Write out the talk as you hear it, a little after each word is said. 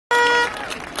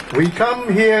We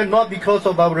come here not because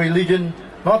of our religion,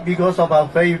 not because of our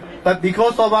faith, but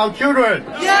because of our children.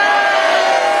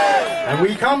 Yes! And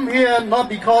we come here not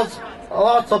because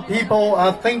lots of people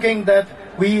are thinking that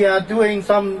we are doing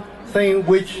something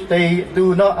which they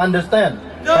do not understand.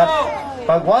 No!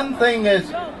 But one thing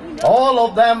is, all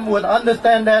of them would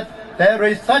understand that there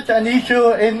is such an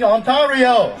issue in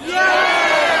Ontario.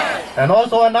 Yes! And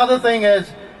also another thing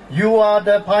is, you are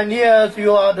the pioneers,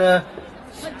 you are the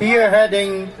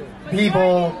spearheading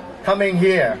people coming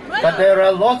here. But there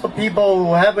are lots of people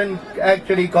who haven't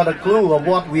actually got a clue of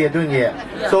what we are doing here.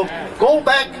 So go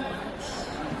back,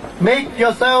 make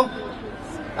yourself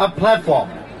a platform.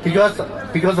 Because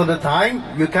of the time,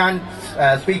 you can't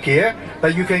speak here,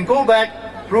 but you can go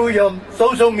back through your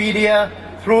social media,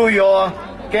 through your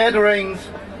gatherings,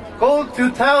 go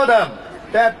to tell them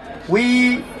that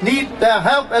we need their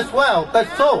help as well. But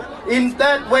so, in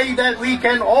that way that we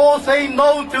can all say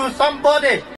no to somebody.